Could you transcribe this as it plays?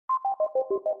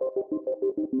I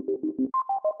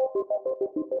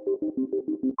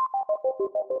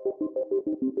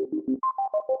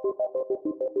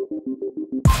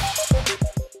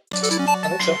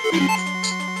think so.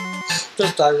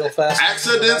 Just die real fast.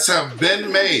 Accidents have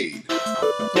been made.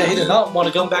 Yeah, he did not want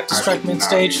to go back to strike main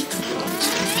stage.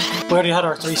 We already had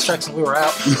our 3 strikes and we were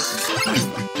out.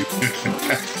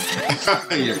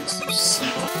 Yes.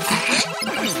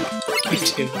 Me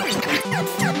too.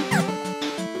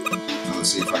 Now let's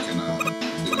see if I can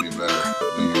do any better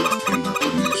than your hand-eye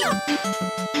coordination.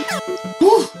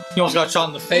 Whew. You almost got shot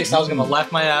in the face. I was gonna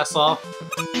laugh my ass off.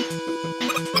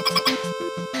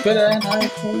 Good hand-eye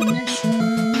coordination.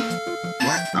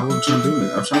 What? I wasn't trying to do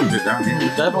it. I was trying to get down here. You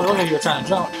definitely looked like you were trying to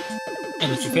jump.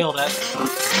 And that you failed at.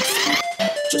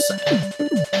 Just saying.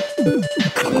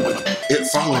 It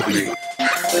followed me.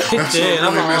 It did,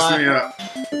 I'm really not messed lying. me up.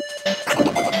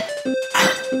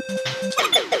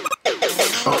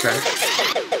 Okay.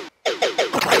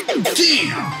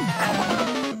 Damn!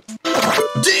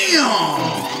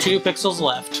 Damn! 2 pixels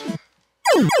left.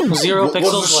 0 pixels left.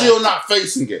 Was the shield not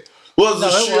facing it? Was the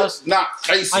shield not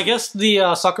facing it? I guess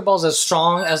the soccer ball is as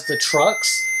strong as the trucks,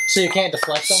 so you can't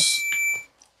deflect them.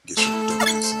 Get your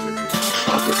dumbass out of here.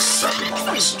 The soccer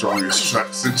ball is strong as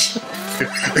trucks and shit. I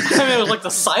mean, it was like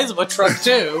the size of a truck,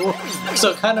 too,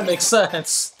 so it kind of makes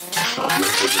sense.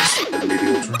 Just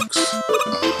remedial trucks.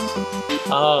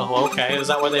 Oh, okay. Is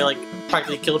that where they, like,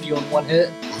 practically killed you in 1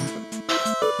 hit?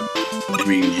 You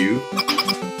mean you?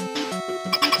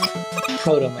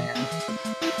 Proto Man.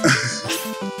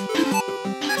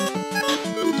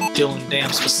 Dealing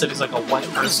damn specifics like a white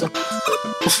person.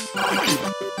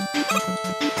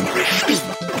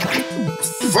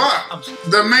 Fuck!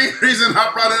 The main reason I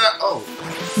brought it up. Oh.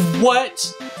 What?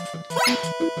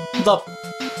 The.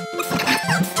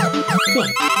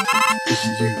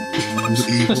 You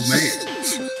evil man.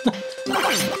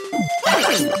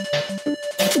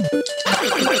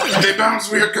 They bounce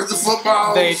weird because of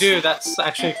football. They do. That's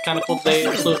actually kind of cool. They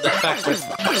include that factor.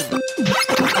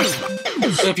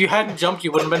 If you hadn't jumped,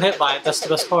 you wouldn't have been hit by it. That's the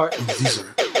best part. These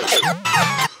are.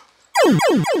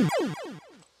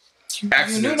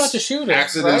 You knew not to shoot it.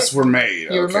 Accidents were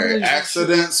made. Okay.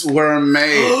 Accidents were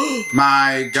made.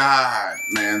 My God,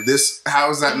 man. This. How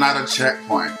is that not a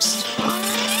checkpoint?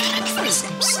 This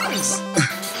game sucks.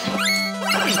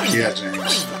 Yeah,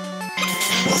 James.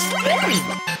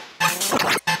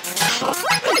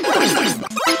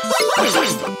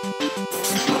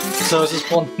 So is his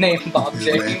full name Bob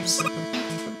James? Oh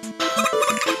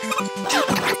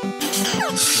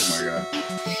my God.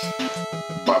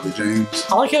 Bobby James.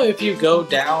 I like how if you go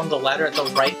down the ladder at the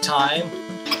right time,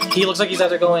 he looks like he's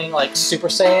either going like Super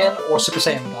Saiyan or Super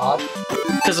Saiyan God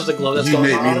because of the glow that's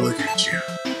going on. You made me look at you.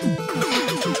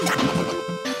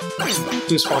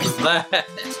 Whose fault is that?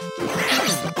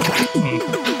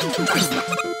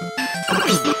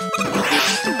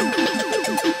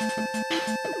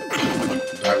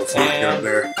 Die before I get up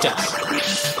there. Death.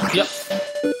 Yep.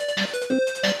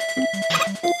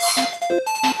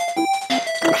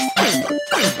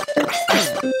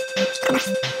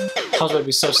 I was going to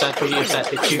be so sad for you if that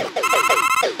hit you.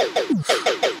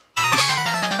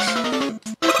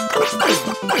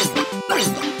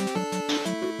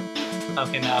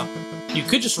 Okay, now, you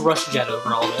could just rush jet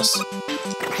over all this. I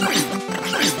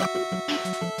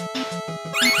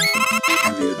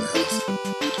needed the health.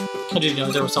 Oh, did you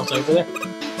know there was something over there?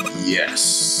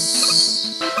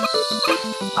 Yes.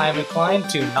 I am inclined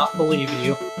to not believe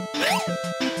you.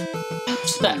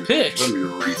 That pitch! Let me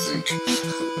rethink.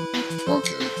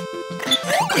 Okay.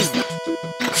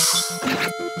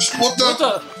 What the? What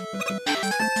the?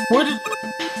 Where did...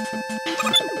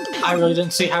 I really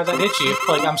didn't see how that hit you.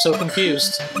 Like, I'm so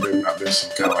confused. Maybe not this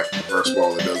some kind of like reverse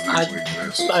ball that doesn't actually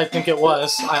exist. I think it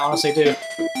was. I honestly do.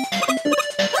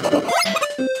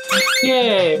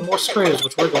 Yay! More screws,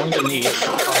 which we're going to need a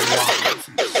lot.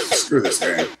 Screw this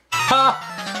game. Ha!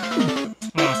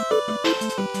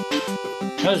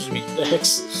 That just means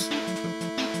dicks.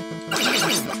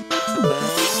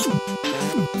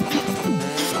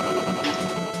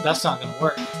 That's not gonna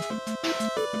work.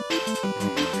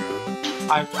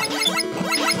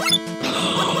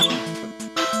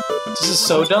 This is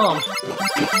so dumb.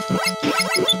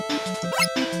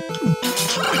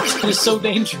 It is so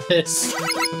dangerous.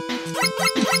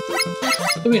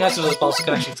 It'd be nice if those balls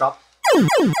could actually drop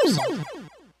something.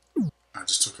 I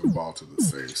just took a ball to the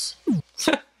face.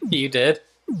 You did.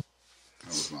 That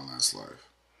was my last life.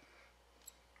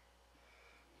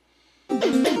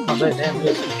 Oh, damn, it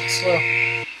is slow.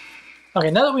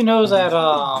 Okay, now that we know that,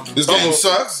 this game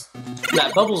sucks.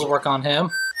 That Bubbles will work on him,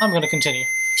 I'm gonna continue.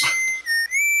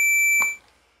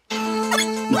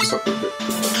 just up a bit.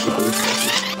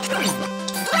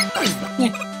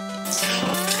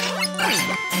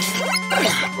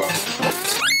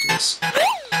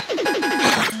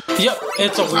 Yep,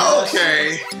 it's a weird.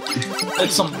 Okay.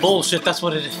 It's some bullshit. That's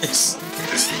what it is.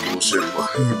 It's the bullshit ball.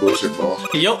 Bullshit ball.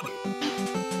 Yep.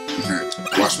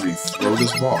 Watch me throw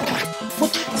this ball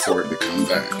before it becomes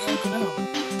back.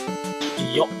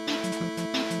 Yup.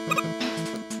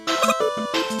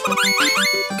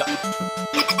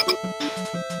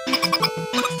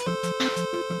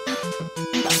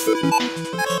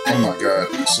 Oh my god.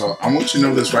 So I want you to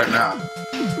know this right now.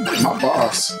 My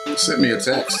boss sent me a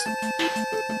text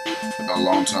a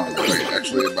long time ago. Wait,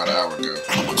 actually about an hour ago.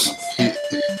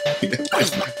 He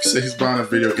said he's buying a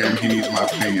video game. He needs my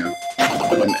opinion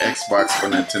on an Xbox or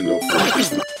Nintendo 4.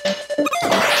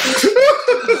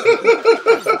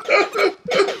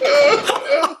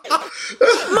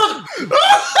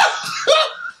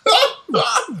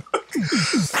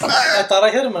 I thought I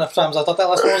hit him enough times. I thought that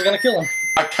last one was gonna kill him.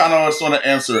 I kind of just want to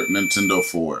answer it Nintendo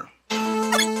 4.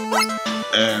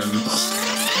 And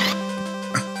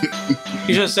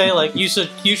you should say like you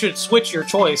should switch your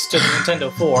choice to the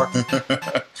Nintendo 4.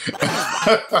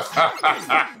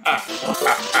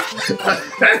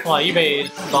 Well, you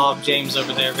made Bob James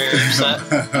over there very upset.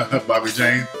 Bobby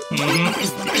Jane. Mm-hmm.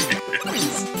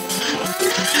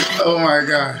 Oh my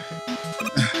god.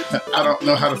 I don't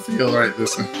know how to feel right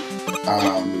this one.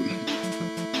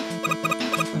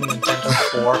 Nintendo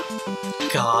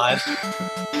 4. God.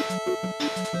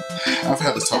 I've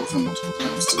had this talk with him multiple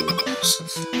times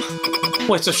too.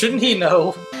 Wait, so shouldn't he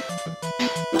know?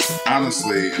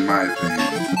 Honestly, in my opinion,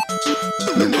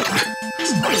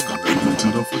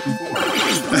 Nintendo fucking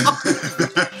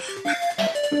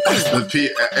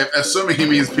 4. Assuming he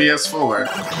means PS4,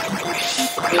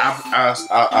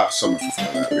 I so much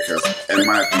prefer that because, in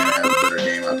my opinion, it has better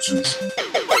game options.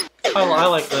 I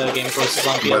like the game choices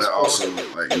on PS4. But it also,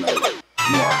 like, you know,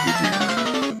 more RPG.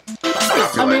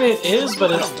 I mean, it is,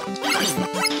 but it.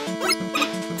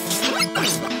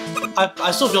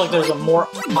 I still feel like there's more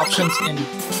options in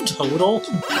total.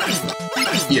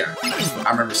 Yeah, I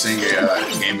remember seeing a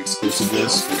game exclusive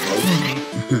list for both.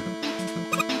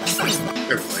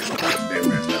 It was like damn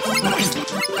near nothing.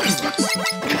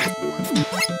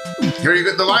 Here you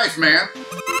get the life, man.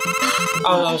 I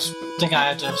was thinking I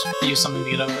had to use something to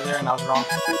get over there, and I was wrong.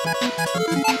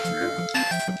 Yeah.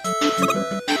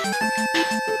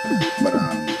 But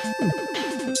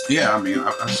yeah, I mean,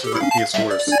 I feel like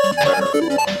PS4 is better.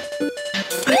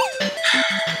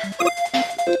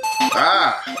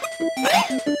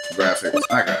 Graphics,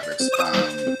 not graphics.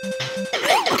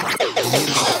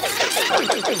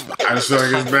 I just feel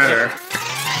like it's better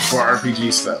for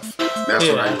RPG stuff. That's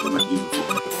what I usually use it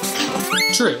for.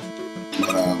 True.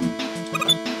 But I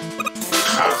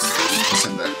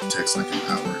sent that text like an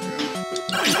hour ago,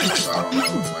 so I don't know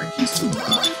if like he's still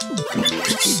alive.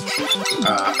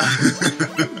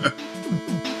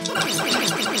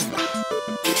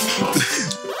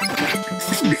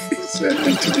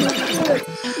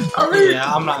 I mean, yeah,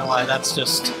 I'm not gonna lie, that's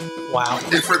just wow.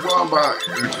 If we're going by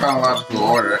chronological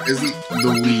order, isn't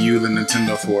the Wii U the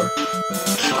Nintendo 4?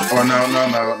 Oh no,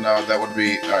 that would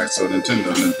be alright. So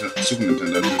Nintendo, Super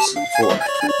Nintendo, Nintendo 4,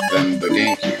 then the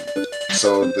GameCube.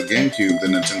 So the GameCube, the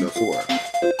Nintendo 4.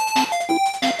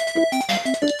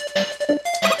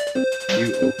 You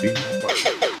OP.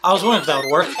 I was wondering if that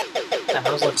would work. And I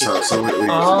was like, so what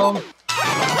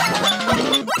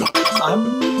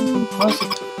I'm honestly,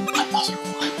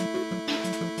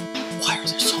 why are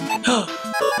there so many?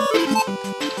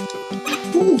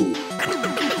 Ooh.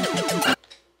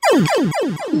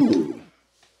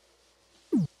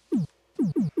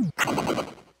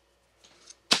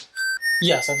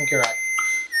 Yes, I think you're right.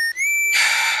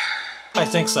 I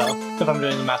think so, if I'm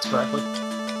doing the math correctly.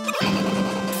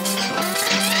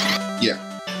 Yeah.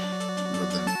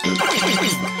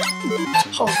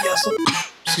 Oh, yes.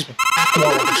 Excuse me.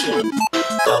 More water shit. I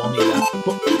will need that.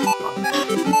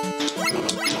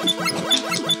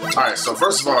 Alright, so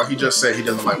first of all, he just said he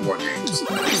doesn't like war games.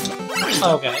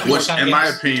 Okay. Which, in my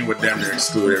opinion, would damn near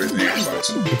exclude everything Xbox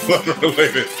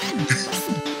related.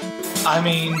 I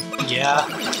mean, yeah,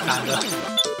 kinda.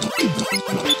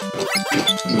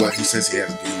 Well, he says he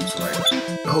has games like,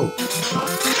 oh,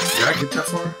 did I get that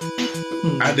far?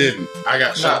 I didn't. I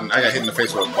got shot and I got hit in the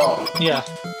face with a ball. Yeah.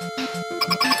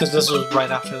 Because this was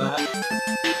right after that.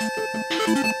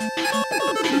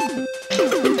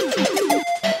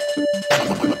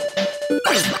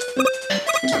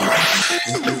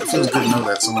 It feels good to know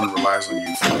that someone relies on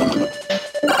you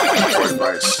for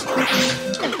advice.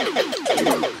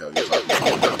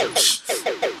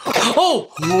 Oh!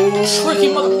 Tricky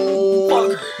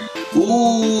motherfucker! Ooh!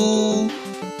 Ooh.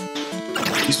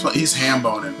 He's ham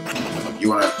boning. You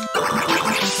wanna?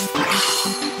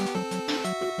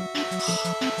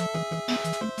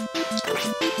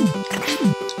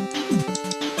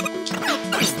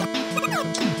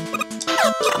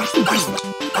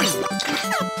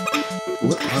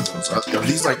 What are those? Are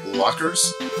these like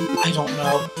lockers? I don't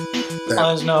know. All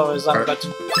I just know is I'm about to.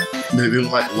 They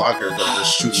look like lockers that are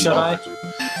just shooting. Should I? I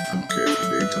don't care if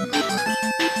you did.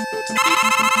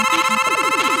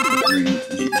 I mean,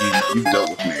 you dealt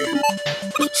with me,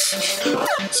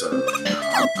 so no,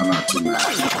 I'm not too mad.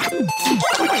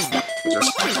 Just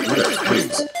whatever,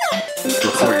 please.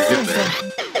 Before you get there,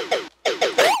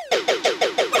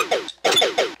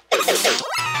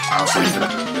 I'll see you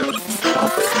there.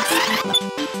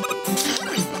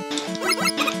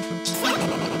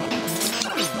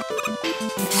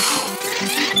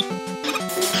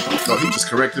 Oh, he just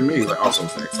corrected me. Like, also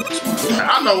fake.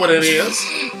 I know what it is.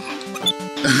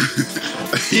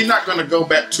 He's not going to go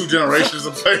back 2 generations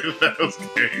to play those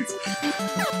games.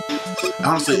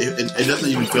 Honestly, it doesn't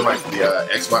even feel like the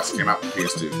Xbox came out with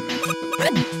PS2.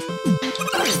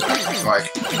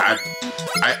 Like,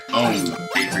 I own a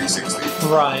 360.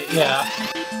 Right, yeah.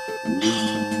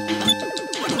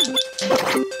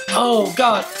 Oh,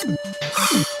 God.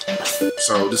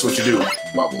 So, this is what you do,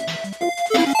 Bubble.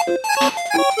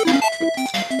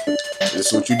 This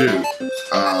is what you do.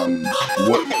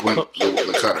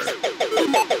 The cutter.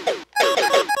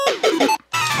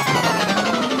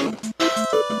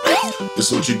 This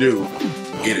is what you do.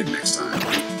 Get it next time.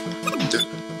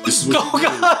 This is what you do.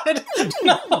 God!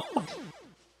 No!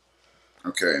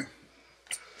 Okay.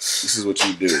 This is what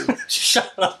you do.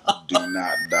 Shut up. Do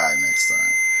not die next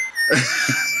time.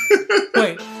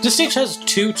 Wait, this stage has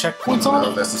 2 checkpoints on it?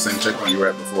 No, that's the same checkpoint you were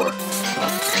at before.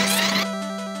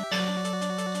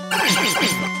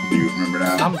 Do you remember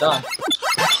that? I'm done.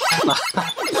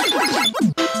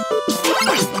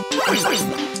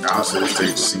 Honestly, this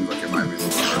stage seems like it might be a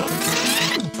little early.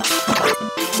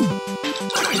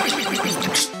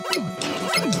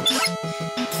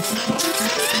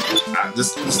 This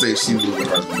stage seems a little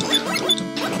harder than the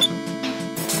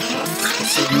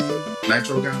other.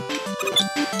 Nitro guy?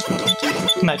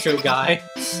 Nitro guy.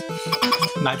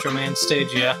 Nitro Man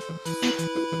stage, yeah.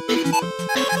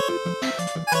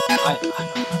 I don't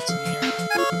know what's in here.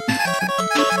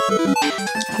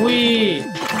 Whee!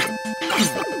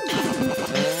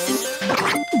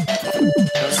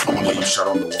 You shot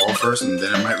on the wall first and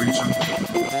then it might reach him.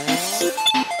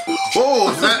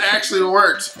 Oh, that actually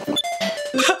worked!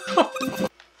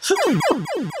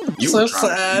 You So were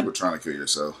sad. You were trying to kill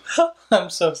yourself. I'm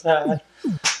so sad.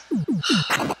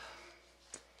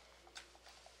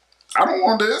 I don't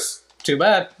want this. Too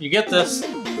bad. You get this.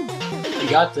 You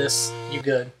got this. You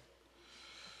good.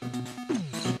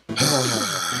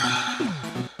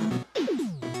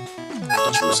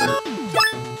 That's what I said.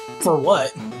 For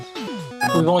what?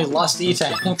 We've only lost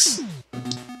E-Tanks.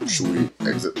 Should we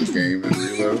exit this game and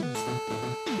reload?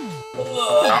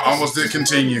 I almost did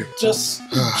continue. Just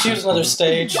choose another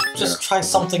stage. Just try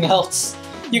something else.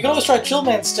 You can always try Chill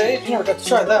Man stage. You never got to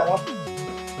try that one.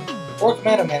 Or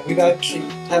Commando Man. We've actually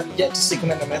have yet to see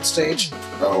Commando Man stage.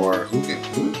 Oh, or who?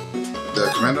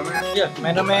 The Commando Man? Yeah,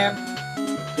 Commando Man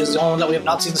is the only one that we have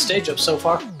not seen the stage of so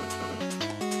far.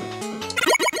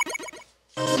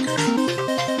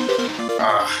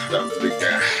 That was the big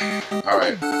guy.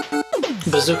 Alright.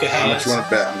 Bazooka How much hands. you want to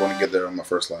bet I'm going to get there on my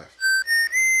first life?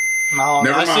 No,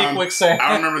 Never I see mind. quicksand.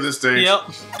 I remember this stage.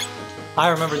 Yep. I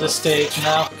remember this stage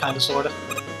now, kinda sorta.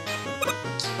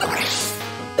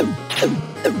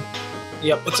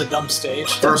 Yep, it's a dumb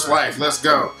stage. First life, let's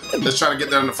go. Let's try to get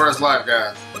there on the first life,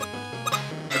 guys.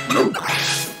 Nope.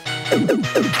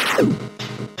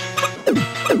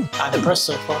 I'm impressed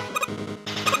so far.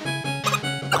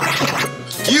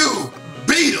 You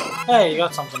beat him! Hey, you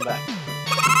got something back.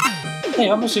 Hey,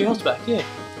 how much are yours back? Yeah.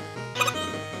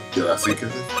 Did I think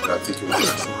of it? Did I think it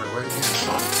was the right way?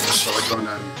 Yeah. I felt like going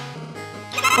down here.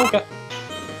 Okay.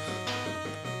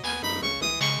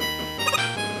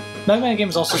 Mega Man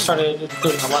games also started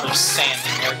including a lot of sand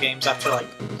in their games after like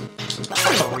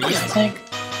 3, I think.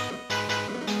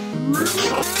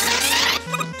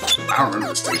 I don't remember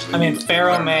the stage. I mean,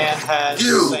 Pharaoh Man has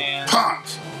You sand. punk!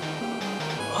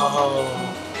 Oh.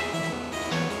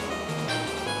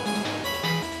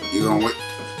 You gonna wait?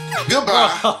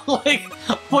 Goodbye! Like,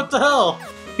 what the hell?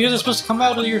 You guys are supposed to come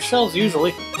out of your shells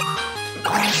usually.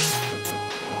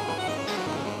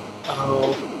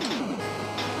 Oh.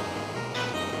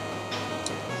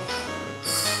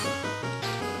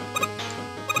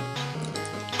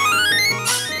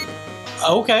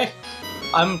 Okay.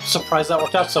 I'm surprised that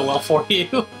worked out so well for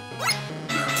you.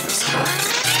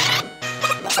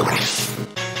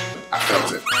 I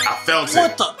felt it. I felt it.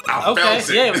 What the? I Okay, felt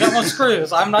it. yeah, we got more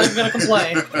screws. I'm not even gonna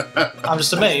complain. I'm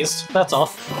just amazed. That's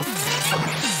all.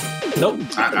 Nope.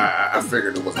 I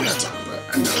figured it wasn't that time, but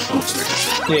I know it was making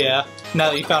sure. Yeah. Now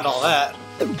that you found all that,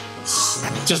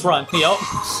 just run. Yup.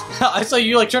 I saw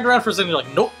you like turned around for a second. You're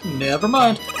like, nope, never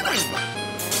mind.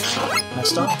 Nice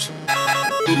start.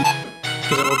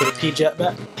 Get a little bit of P-Jet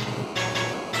back.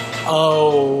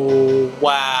 Oh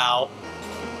wow.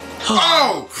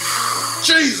 Oh!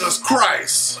 Jesus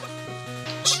Christ!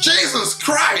 Jesus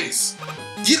Christ!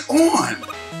 Get on!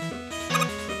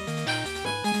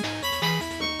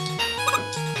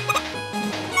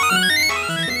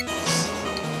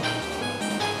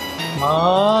 Come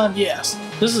on, yes.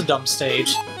 This is a dumb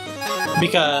stage.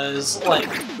 Because, like,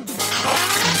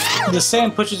 the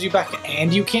sand pushes you back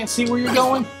and you can't see where you're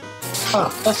going? Oh,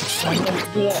 that's interesting. I didn't know you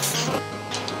could do that.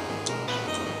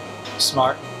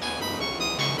 Smart.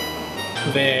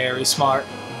 Very smart.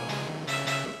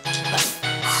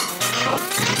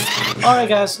 Alright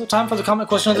guys, so time for the comment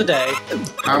question of the day.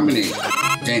 How many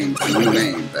games can you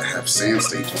name that have sand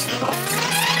stages?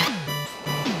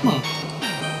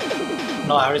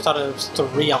 No, I already thought it was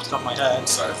 3 off the top of my head.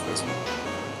 Besides this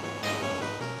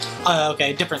one.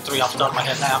 Okay, different 3 off the top of my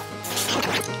head now.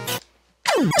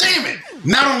 Damn it!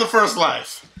 Not on the first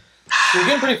life! You're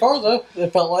getting pretty far though,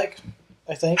 it felt like.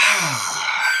 I think.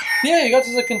 Yeah, you got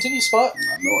to the continue spot.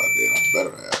 I know I did. I'm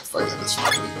better at it. If I get this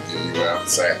one, you were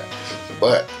outside.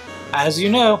 But as you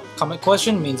know, comment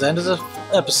question means end of the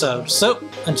episode. So,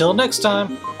 until next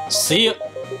time, see ya!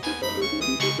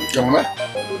 come on back.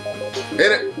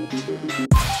 Hit it!